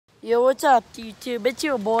Yo, what's up, YouTube? It's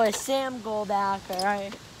your boy, Sam Goldback,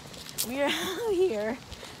 alright? We're out here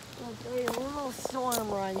with a little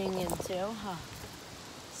storm running into.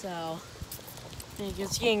 So, I think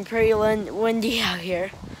it's getting pretty windy out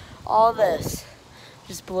here. All this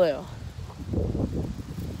just blew.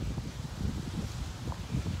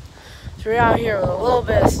 So we're out here with a little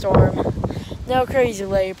bit of storm. No crazy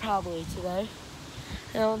lady probably today.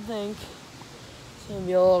 I don't think it's gonna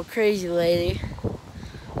be a little crazy lady.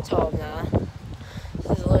 I told him that.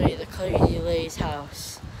 This is literally the crazy lady's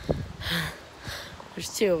house.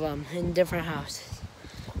 There's two of them in different houses.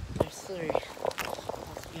 There's three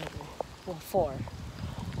altogether. Well, four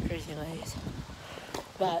crazy ladies.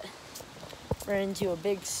 But we're into a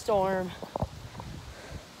big storm.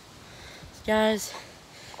 Guys,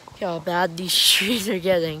 look how bad these trees are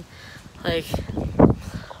getting. Like,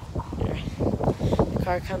 here, the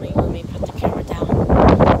car coming, let me put the camera down.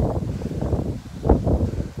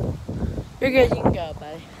 You're good, you can go,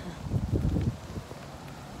 buddy.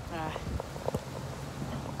 Alright.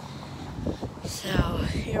 So,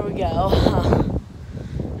 here we go. On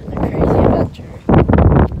a crazy adventure.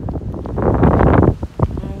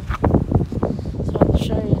 So, I'm going to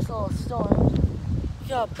show you this little storm. Look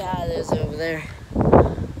how bad it is over there.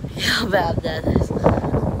 Look how bad that is. And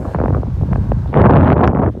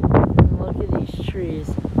look at these trees.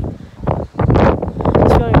 It's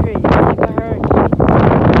going crazy. It's like a hurricane.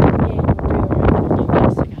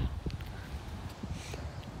 Mexico.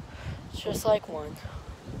 It's just like one.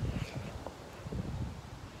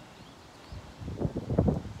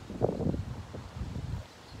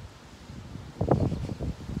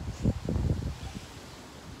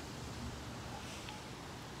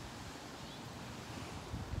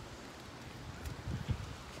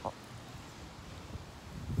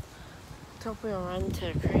 Hope we don't run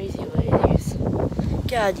into crazy ladies.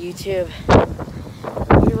 God, YouTube.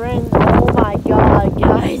 We ran, oh my god,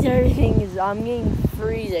 guys, I'm getting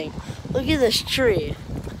freezing. Look at this tree.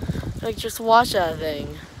 Like, just watch that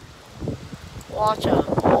thing. Watch them.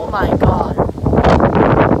 Oh my god.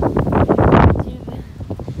 Dude,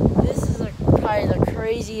 this is probably the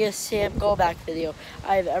craziest Sam Goldback video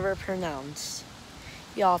I've ever pronounced.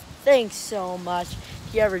 Y'all, thanks so much.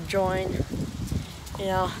 If you ever join, you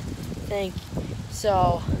know, thank you.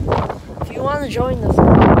 So, if you want to join the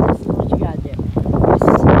squad, this is what you gotta do.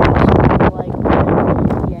 Like,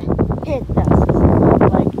 yeah, hit that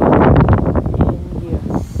like, and you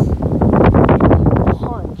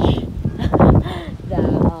punch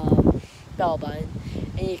that bell button,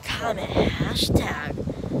 and you comment hashtag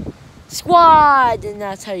squad, and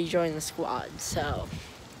that's how you join the squad. So,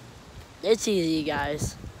 it's easy,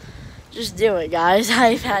 guys. Just do it, guys.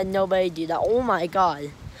 I've had nobody do that. Oh my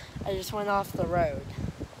god. I just went off the road.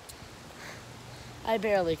 I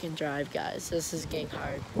barely can drive, guys. This is getting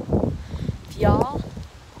hard. If y'all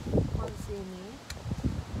want to see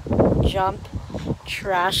me jump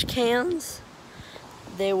trash cans,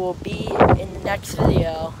 they will be in the next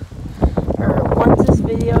video. Or once this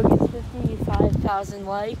video gets 55,000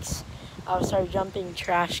 likes, I'll start jumping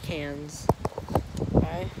trash cans.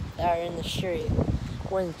 Alright? That are in the street.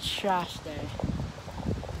 When it's trash day.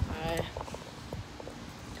 Alright?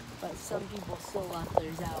 But some people still left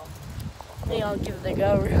theirs out. I think I'll give it a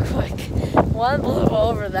go real quick. One blew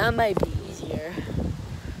over, that might be easier.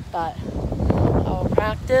 But I'll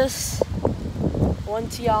practice.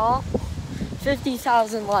 Once y'all,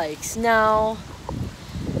 50,000 likes. Now,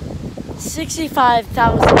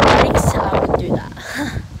 65,000 likes, I would do that.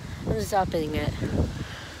 I'm just upping it.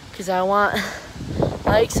 Because I want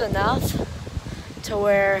likes enough to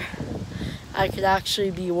where I could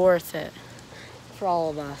actually be worth it. For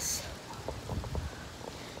all of us.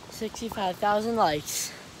 65,000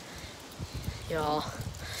 likes. Y'all,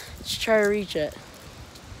 let's try to reach it.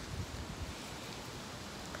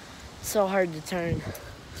 So hard to turn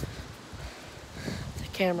the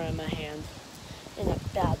camera in my hand in a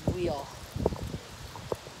bad wheel.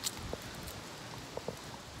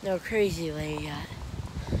 No crazy lady yet.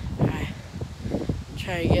 Alright,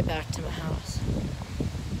 try to get back to my house.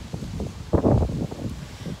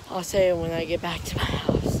 I'll say it when I get back to my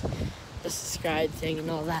house. The subscribe thing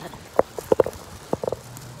and all that.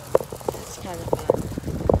 It's kind of fun.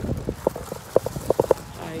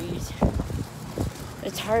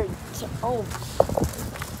 It's hard to, I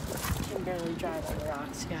can barely drive on the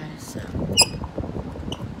rocks, guys, so.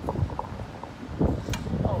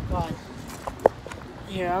 Oh god.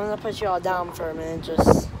 Here, I'm gonna put you all down for a minute,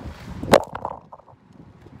 just.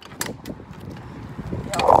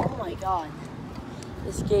 Yo, oh my god.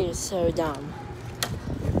 This gate is so dumb.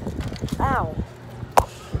 Ow.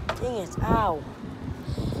 Dang it, ow.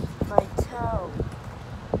 My toe.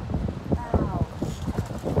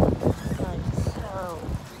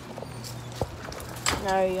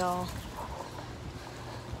 Alright, y'all.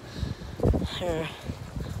 Here.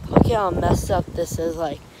 Look how messed up this is.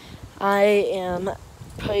 Like, I am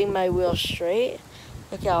putting my wheel straight.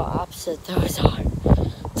 Look how opposite those are.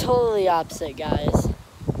 Totally opposite, guys.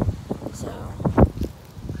 So,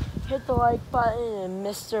 hit the like button and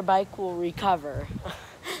Mr. Bike will recover.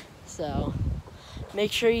 So,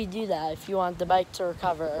 make sure you do that if you want the bike to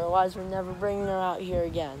recover. Otherwise, we're never bringing her out here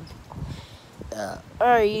again.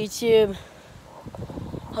 Alright, YouTube.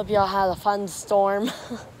 Hope y'all had a fun storm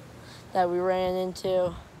that we ran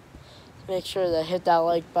into. Make sure to hit that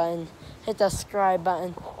like button, hit that subscribe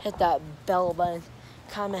button, hit that bell button,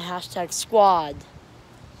 comment #squad.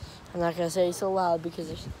 I'm not going to say it so loud because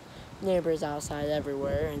there's neighbors outside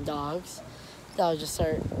everywhere and dogs. They'll just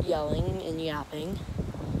start yelling and yapping.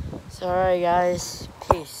 So alright guys,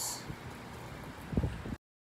 peace.